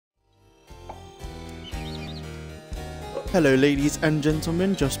Hello ladies and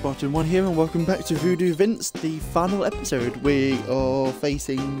gentlemen, JustSpartan1 here and welcome back to Voodoo Vince, the final episode. We are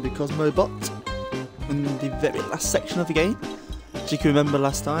facing the KOSMO-BOT in the very last section of the game. As you can remember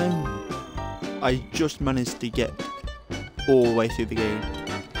last time, I just managed to get all the way through the game,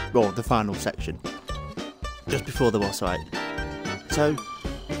 well, the final section, just before the boss fight. So,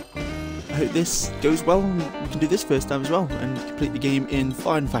 I hope this goes well and we can do this first time as well and complete the game in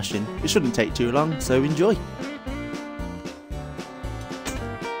fine fashion. It shouldn't take too long, so enjoy.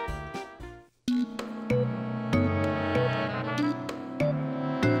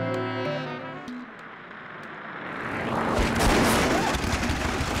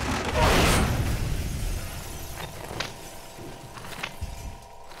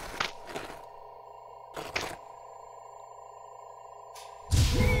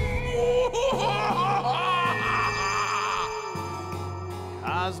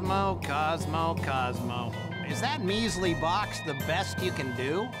 Cosmo. Is that measly box the best you can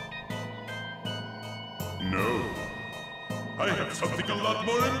do? No. I have something a lot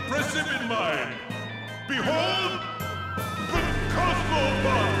more impressive in mind. Behold, the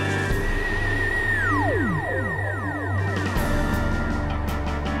KOSMO-BOT!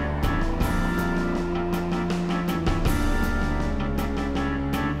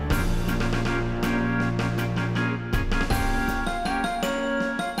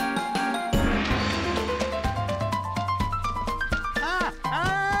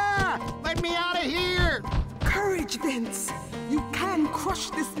 Vince, you can crush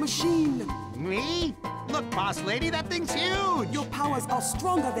this machine. Me? Look, boss lady, that thing's huge. Your powers are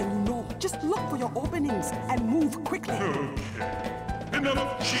stronger than you know. Just look for your openings and move quickly. Okay.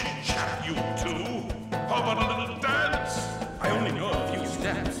 Enough chit-chat, you two. How about a little dance? I only know a few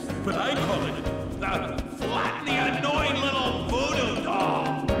steps, but I call it the flat the annoying little voodoo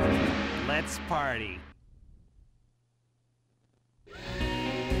doll. Let's party.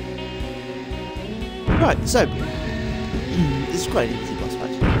 Right, so this is quite an easy boss fight.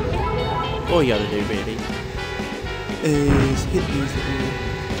 All you gotta do really is hit these little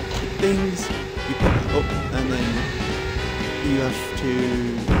things, you pop that up, and then you have to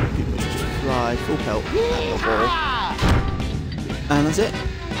pretty much just fly full pelt at the wall. And that's it.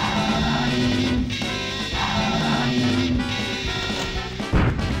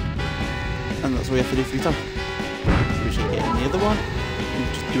 And that's all you have to do 3 times. So we should get in the other one and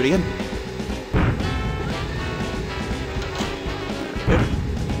just do it again.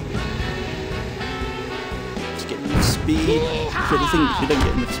 Just get enough speed. So the thing, if you don't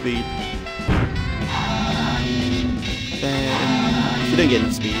get enough speed, then if you don't get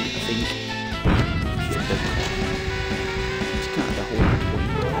enough speed, I think it's kind of the whole point.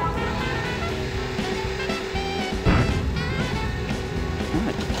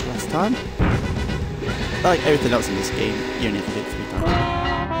 Alright, last time. Like everything else in this game, you only have to do it 3 times.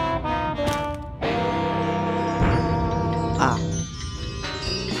 Ah.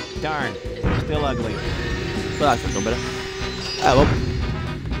 Darn, still ugly. Well, I could have done better. Ah, well.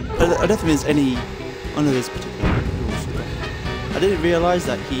 I don't think there's any under this particular rules. I didn't realise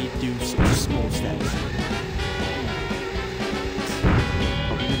that he'd do such small steps.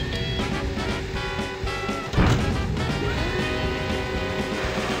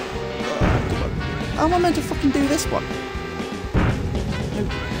 How am I meant to fucking do this one? No.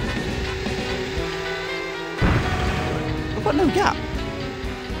 I've got no gap.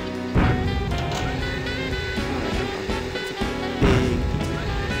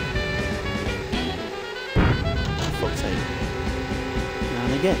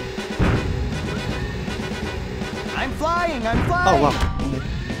 Again. I'm flying! Oh wow. Okay.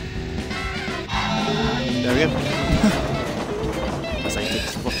 There we go. As I take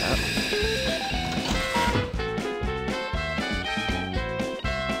this spot out.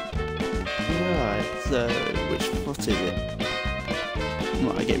 Right, so which spot is it?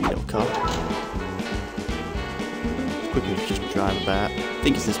 Well, I get me a little car. Quickly just drive about. I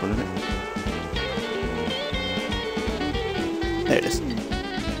think it's this one, isn't it? There it is.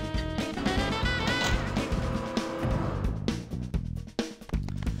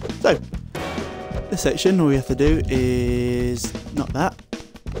 So, this section, all we have to do is not that,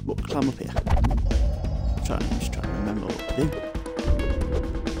 but climb up here. I'm just trying to remember what to do.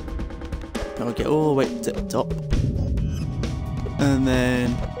 I'll get all the way to the top, and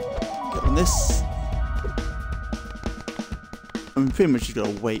then get on this. I'm pretty much just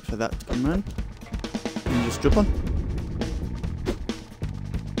gotta wait for that to come around, and just jump on.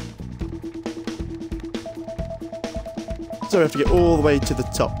 So we have to get all the way to the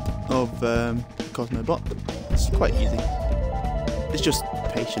top of the KOSMO-BOT. It's quite easy. It's just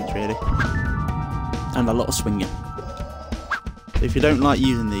patience really. And a lot of swinging. If you don't like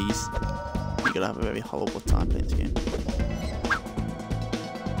using these, you're gonna have a very horrible time playing this game.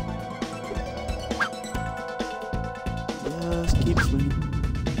 Just keep swinging.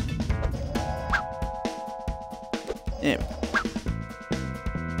 There we go.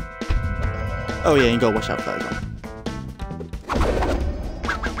 Oh yeah, you gotta watch out for that as well.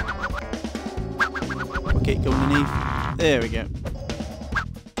 Okay, go underneath. There we go.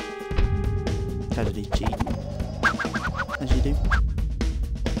 How did he cheat? As you do.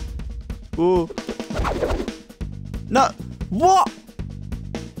 Whoa. No! What?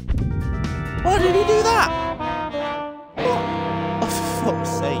 Why did he do that? What? Oh, for fuck's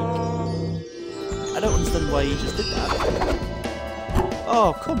sake. I don't understand why he just did that.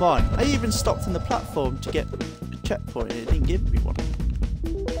 Oh, come on. I even stopped on the platform to get a checkpoint and it didn't give me one.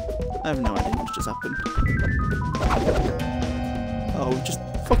 I have no idea what's just happened. Oh, just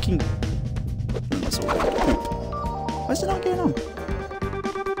fucking... That's all poop. Why is it not going on?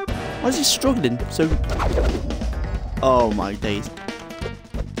 Why is he struggling so... Oh my days.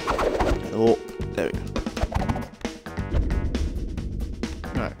 Oh, there we go.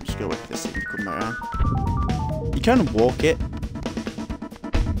 Right, just go wait for this thing to come around. You kind of walk it,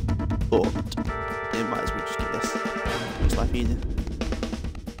 but it might as well just get this. Makes life easier.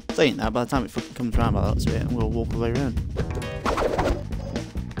 Saying that, by the time it fucking comes around by the looks of it, I'm gonna walk all the way around.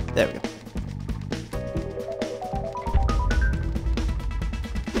 There we go.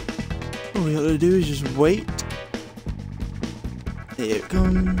 All we gotta do is just wait. Here it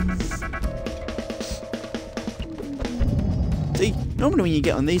comes. See, normally when you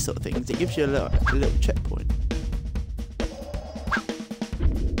get on these sort of things, it gives you a little checkpoint.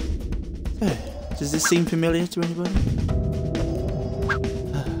 So, does this seem familiar to anybody?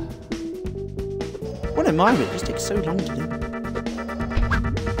 What am I with? It just takes so long to do.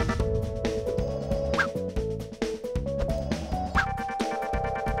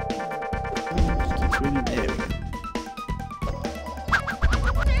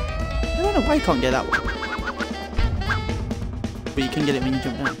 I don't know why you can't get that one. But you can get it when you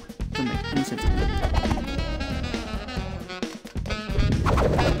jump down. Doesn't make any sense.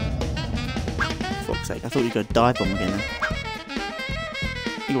 For fuck's sake, I thought you could dive bomb again then.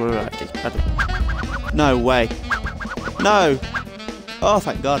 You were right, actually. No way. No! Oh,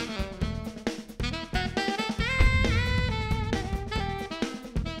 thank God.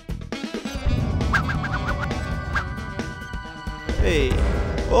 Hey!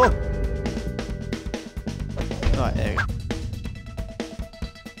 Oh! Right, there we go.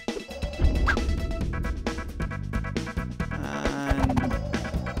 And...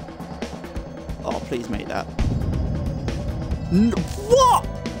 Oh, please make that. What?!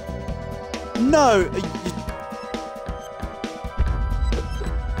 No! Are you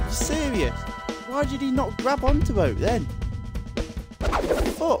serious? Why did he not grab onto it then?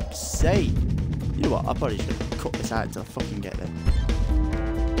 For fuck's sake. You know what, I probably should cut this out until I fucking get there.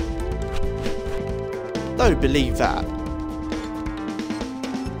 Don't believe that.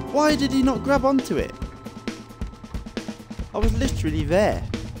 Why did he not grab onto it? I was literally there.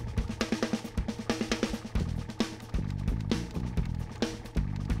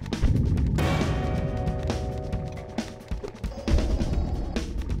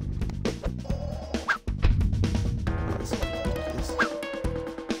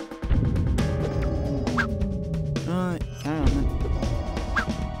 Right, carry on then.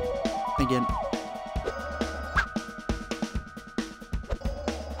 Again.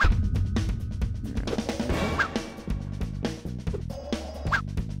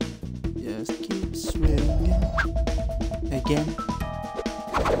 Just keep swinging. Again.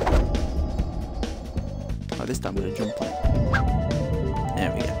 Oh, this time I'm going to jump on it.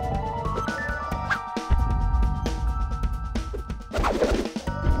 There we go.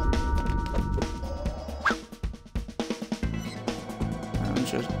 I'm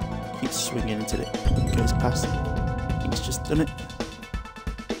just keep swinging until it goes past. I think it's just done it.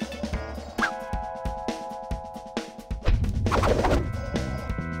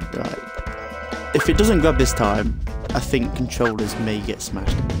 Right. If it doesn't grab this time, I think controllers may get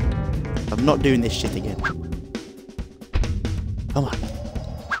smashed. I'm not doing this shit again. Come on.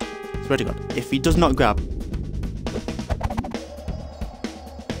 Swear to God. If he does not grab...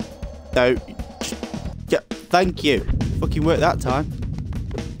 No. Yeah, thank you. Fucking worked that time.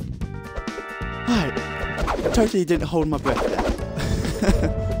 Right. Totally didn't hold my breath there.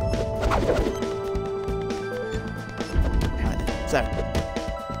 Right then. So.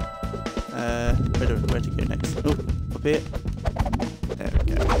 Where to go next? Oh, up here. There we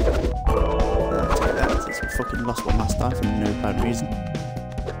go. Take that, since we fucking lost one last time for no apparent reason.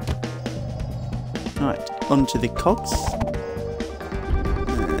 Right, onto the cogs.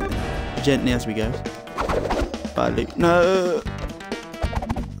 gently as we go. Bye, Luke. No!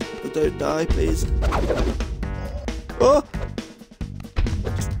 Don't die, please. Oh!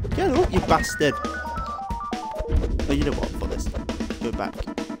 Just get up, you bastard! Oh, you know what? For this. Go back.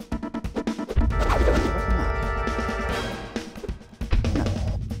 No.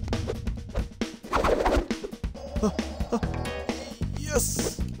 Oh, oh.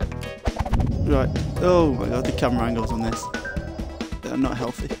 Yes! Right. Oh my god, the camera angles on this. They're not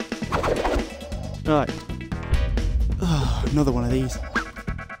healthy. Right. Oh, another one of these.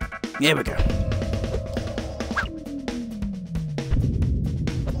 Here we go.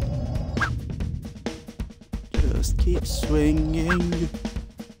 Just keep swinging.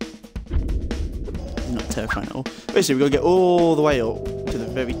 It's not terrifying at all. Basically, we've got to get all the way up to the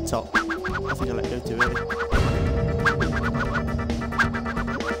very top. I think I let go too early.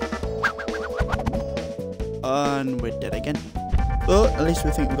 And we're dead again. But at least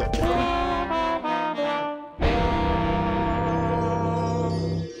we think we've got a checkpoint.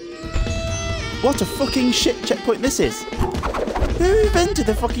 What a fucking shit checkpoint this is! Who invented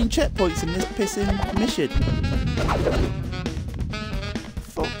the fucking checkpoints in this pissing mission?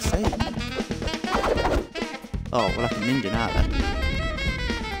 Fuck's sake. Oh, well I can ninja now then.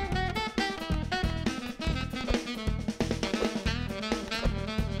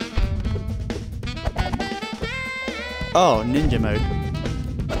 Oh, ninja mode.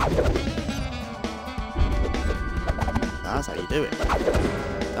 That's how you do it.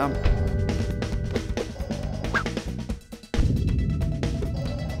 Damn.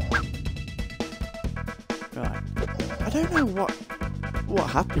 Right. I don't know what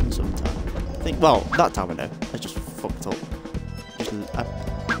happened sometimes. I think, well, that time I know. I just fucked up. Just my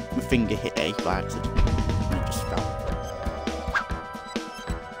finger hit A by accident. And it just fell.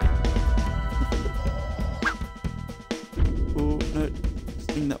 Oh, no.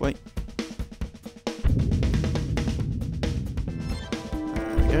 Swing that way.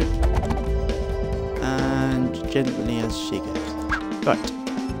 There we go. And gently as she goes. Right.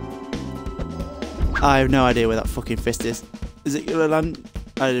 I have no idea where that fucking fist is. Is it gonna land?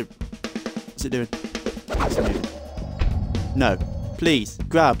 What's it doing? It's moving. No. Please.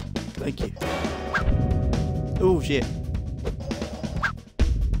 Grab. Thank you. Oh shit.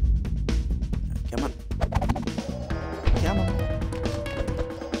 Come on. Come on.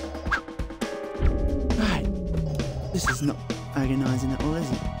 Right. This is not agonising at all, is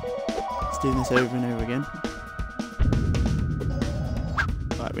it? Let's do this over and over again.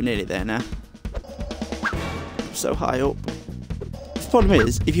 Right, we're nearly there now. So high up. The problem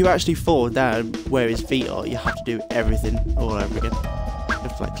is, if you actually fall down where his feet are, you have to do everything all over again. You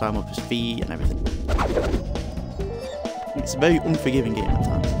have to like climb up his feet and everything. It's a very unforgiving game at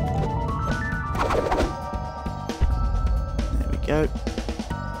times. There we go.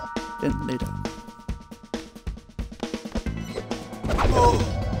 Gently down. Oh,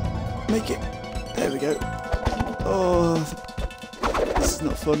 make it. There we go. Oh, this is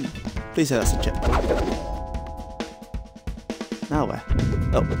not fun. Please say that's a checkpoint. Now where?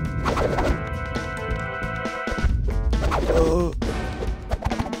 Oh. Oh.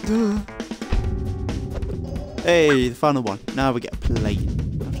 Hey, the final one. Now we get a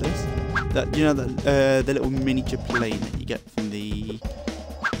plane after this. That, you know the little miniature plane that you get from the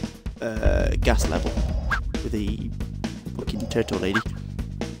gas level with the fucking turtle lady.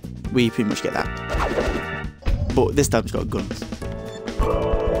 We pretty much get that. But this time it's got guns.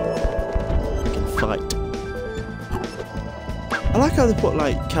 We can fight. I like how they put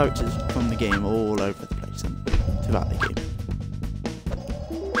like characters from the game all over the place and throughout the game.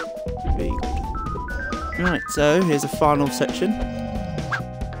 Very good. Right, so here's a final section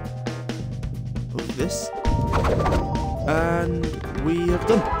of this, and we have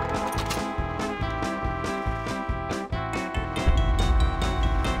done.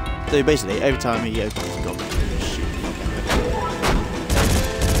 So basically, every time he opens the gun, shoot.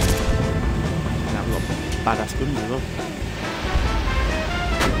 And I've got badass guns as well.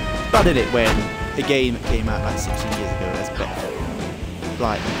 I did it when a game that came out like 16 years ago as better.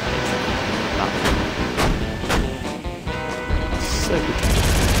 Like that. So good.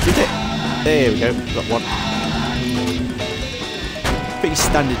 We did it. There we go. Got one. Pretty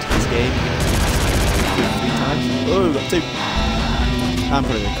standard for this game. 3 times. Oh, got 2. I'm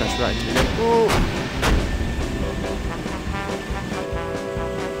probably gonna crash right into it. Oh.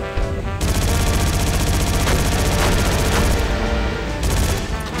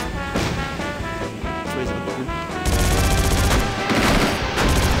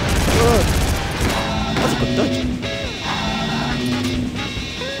 That's a good dodge.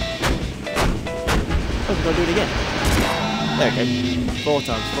 Oh, we've got to do it again. There we go. 4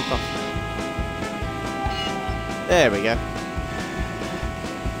 times. Fuck off. There we go.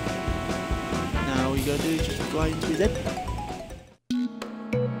 Now all you gotta do is just fly into his head.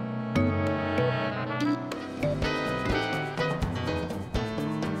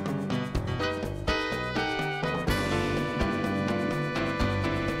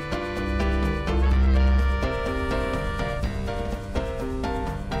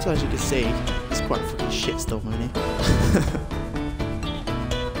 So as you can see, it's quite a fucking shitstorm in here.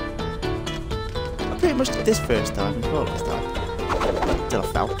 I pretty much did this first time as well last time. Till I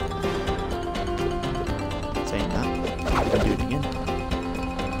fell. Saying that, I'm gonna do it again.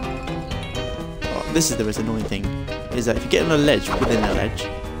 Oh, this is the most annoying thing, is that if you get on a ledge within a ledge,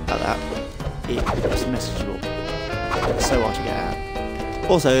 like that, it just messes you up. It's so hard to get out.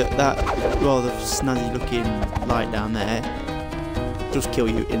 Also, that rather snazzy looking light down there just kill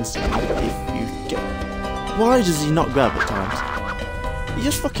you instantly if you get... Why does he not grab at times? He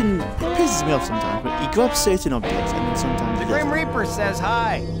just fucking pisses me off sometimes, but he grabs certain objects and then sometimes he doesn't. Grim Reaper says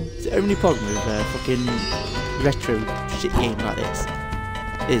hi. It's the only problem with fucking retro shit game like this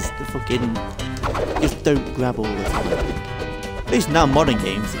is the fucking... just don't grab all the time. At least now modern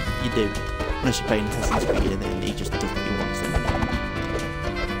games you do. Unless you're playing Assassin's Creed and then he just does what he wants.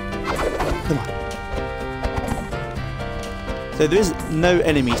 Come on. So there is no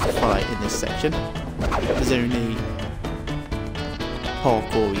enemies to fight in this section. There's only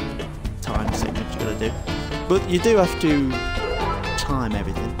parkour time segments you gotta do. But you do have to time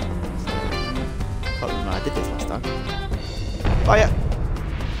everything. I can't remember how I did this last time. Oh yeah!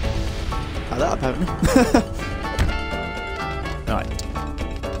 Like that apparently. Right.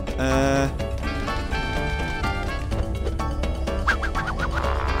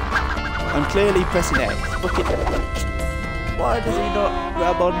 I'm clearly pressing X. Look at why does he not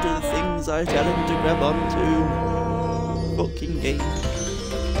grab onto the things I tell him to grab onto? Fucking game.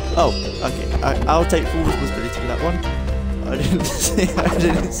 Oh, okay. I'll take full responsibility for that one. I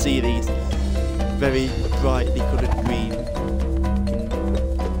didn't see these very brightly coloured green.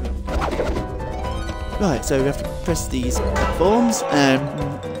 Right, so we have to press these platforms, and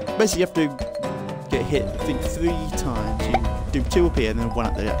basically you have to get hit, I think, 3 times. You do 2 up here and then 1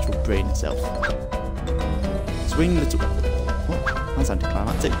 at the actual brain itself. Swing the what? That's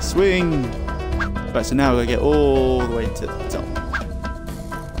anticlimactic. Swing! Right, so now we're going to get all the way to the top.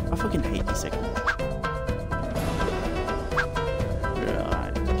 I fucking hate this segment.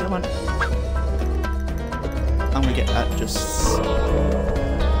 Right, come on. I'm going to get that just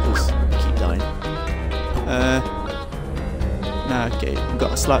keep dying. Nah, okay, I've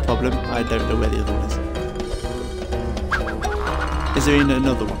got a slight problem. I don't know where the other one is. Is there even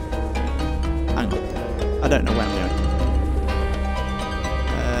another one? Hang on. I don't know where I'm going.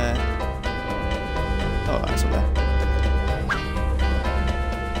 Oh, that's up there.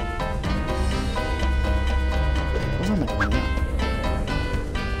 What's I meant to do?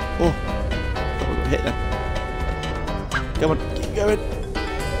 Oh, I got hit then. Come on, keep going.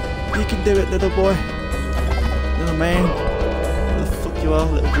 You can do it, little boy. Little man. Where the fuck you are,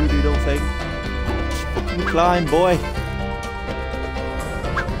 little voodoo doll thing. Just fucking climb, boy.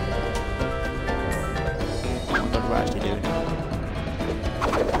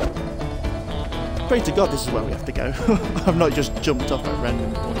 Pray to God this is where we have to go. I've not just jumped off at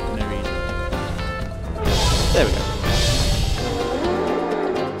random point for no reason. There we go.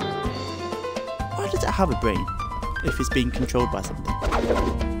 Why does it have a brain if it's being controlled by something?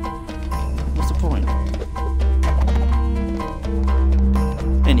 What's the point?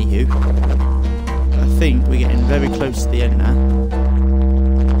 Anywho, I think we're getting very close to the end now.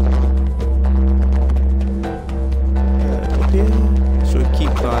 Up here, so we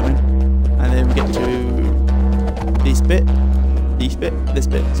keep climbing. And then we get to this bit, this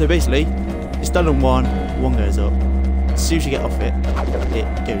bit. So basically, it's done on one goes up. As soon as you get off it, it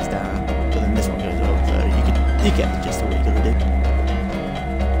goes down. But then this one goes up. So you get the gist of what you're gonna do.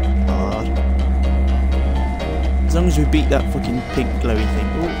 Hard. As long as we beat that fucking pink glowy thing.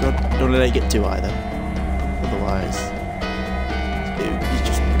 Oh god, don't let it get too high though. Otherwise, it's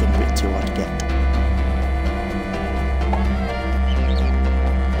just gonna be too hard to get.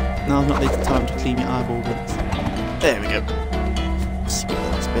 Now's not the time to clean your eyeball bits. There we go. Skip the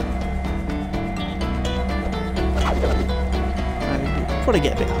last bit. Probably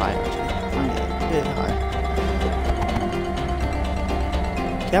get a bit higher actually. Try and get a bit higher.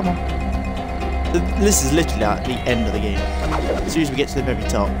 Come on. This is literally at the end of the game. As soon as we get to the very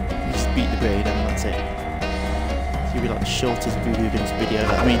top, you just beat the braid and that's it. It's gonna be like the shortest Voodoo Vince video.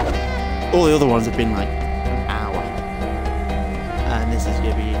 I mean, all the other ones have been like an hour. And this is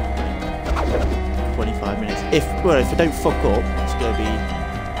gonna be 25 minutes. If I don't fuck up, it's gonna be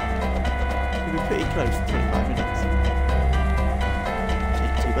pretty close to 25 minutes.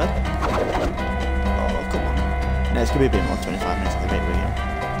 too bad. Oh, come on. No, it's going to be a bit more, 25 minutes at the rate we're going.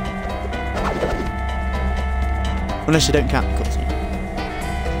 Unless you don't count the cutscene.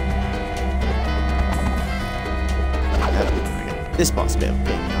 This part's a bit of a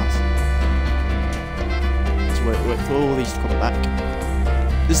pain in the ass. Let's wait for all these to come back.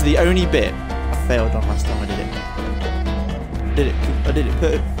 This is the only bit I failed on last time I did it. I did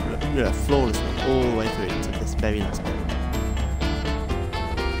it flawlessly all the way through to this very last bit.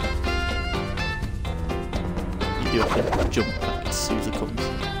 You do have to jump back as soon as it comes.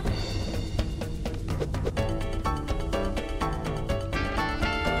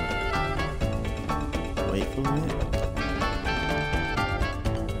 Wait for it.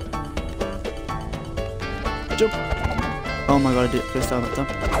 Jump! Oh my god, I did it first time that time.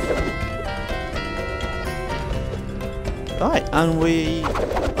 Right, and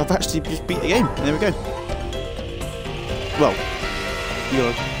I've actually just beat the game. There we go. Well, you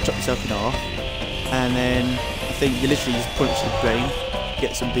gotta chop yourself in half, and then I think you literally just punch the brain,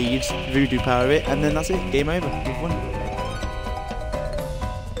 get some beads, voodoo power it, and then that's it. Game over. You've won.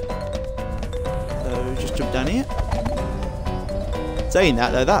 So just jump down here. Saying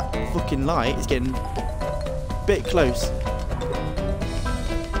that though, that fucking light is getting a bit close.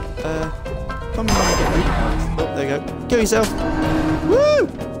 Come on, get voodoo powers. Oh, there you go. Kill yourself. Woo!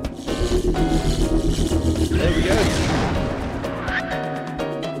 There we go.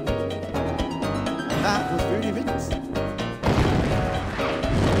 That was Voodoo Vince.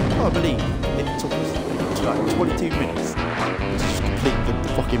 Oh, I believe it took us like 22 minutes to just complete the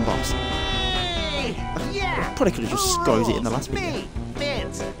fucking boss. Hey! Yeah! I probably could have just squeezed it in the last video. Me,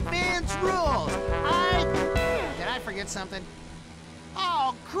 Vince. Vince rules. Did I forget something?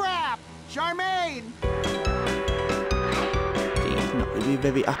 Oh, crap! Charmaine! He's not really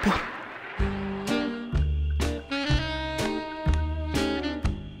very happy.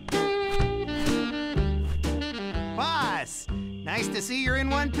 Boss! Nice to see you're in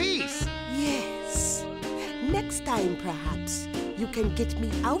one piece. Yes. Next time, perhaps, you can get me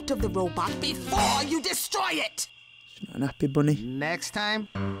out of the robot before you destroy it. She's not an happy bunny. Next time?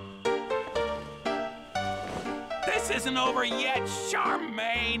 This isn't over yet,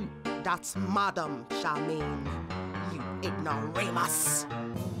 Charmaine! That's Madame Charmaine, you ignoramus.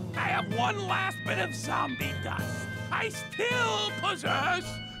 I have one last bit of zombie dust. I still possess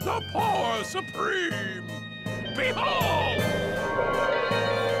the power supreme. Behold!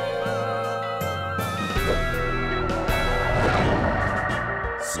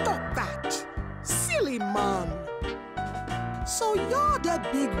 Stop that, silly man. So you're the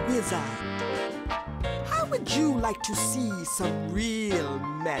big wizard. How would you like to see some real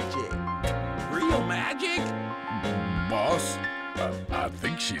magic? Real magic? Boss, I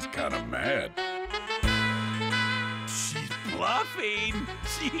think she's kind of mad. She's bluffing.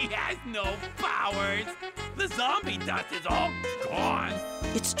 She has no powers. The zombie dust is all gone.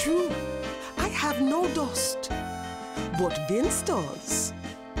 It's true. I have no dust. But Vince does.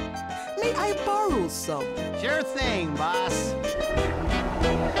 May I borrow some? Sure thing, boss.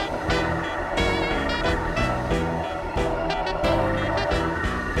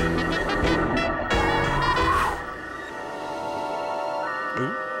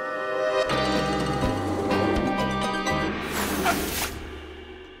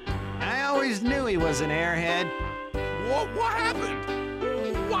 I always knew he was an airhead. What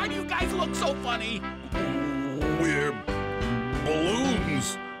happened? Why do you guys look so funny? We're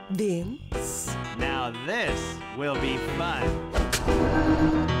balloons. Vince? Now this will be fun.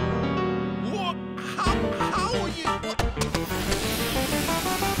 What? How are you?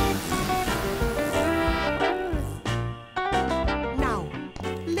 Now,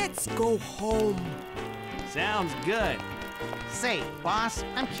 let's go home. Sounds good. Say, boss,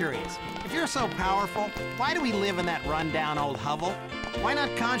 I'm curious. If you're so powerful, why do we live in that rundown old hovel? Why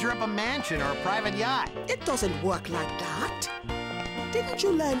not conjure up a mansion or a private yacht? It doesn't work like that. Didn't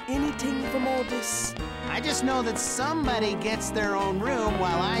you learn anything from all this? I just know that somebody gets their own room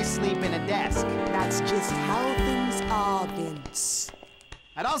while I sleep in a desk. That's just how things are, Vince.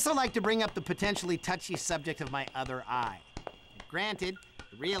 I'd also like to bring up the potentially touchy subject of my other eye. Granted,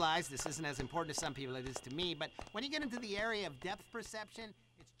 I realize this isn't as important to some people as it is to me, but when you get into the area of depth perception,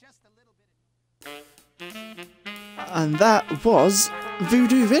 it's just a little bit... And that was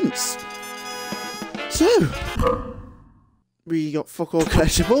Voodoo Vince. So, we got fuck all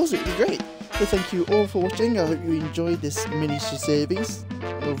collectibles, it was great. So thank you all for watching, I hope you enjoyed this miniature series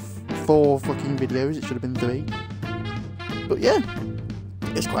of 4 fucking videos, it should have been 3. But yeah,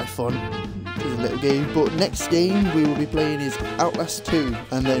 it's quite fun. It's a little game, but next game we will be playing is Outlast 2,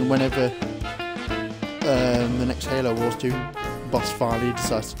 and then whenever the next Halo Wars 2 boss finally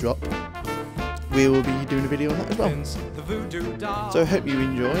decides to drop, we will be doing a video on that as well. So I hope you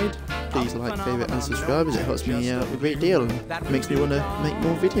enjoyed. Please like, favourite and subscribe, as it helps me out a great deal and makes me want to make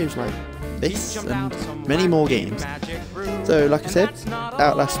more videos like this and many more games. So like I said,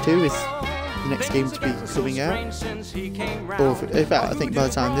 Outlast 2 is the next game to be coming out. Or in fact, I think by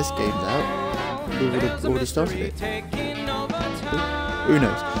the time this game's out, we would have already started it. Who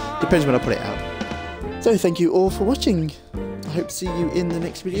knows? Depends when I put it out. So thank you all for watching. I hope to see you in the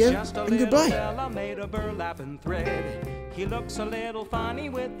next video, and goodbye. He looks a little funny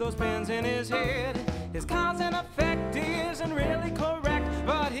with those pins in his head. His cause and effect isn't really correct,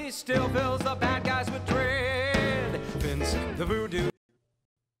 but he still fills the bad guys with dread. Vince, the voodoo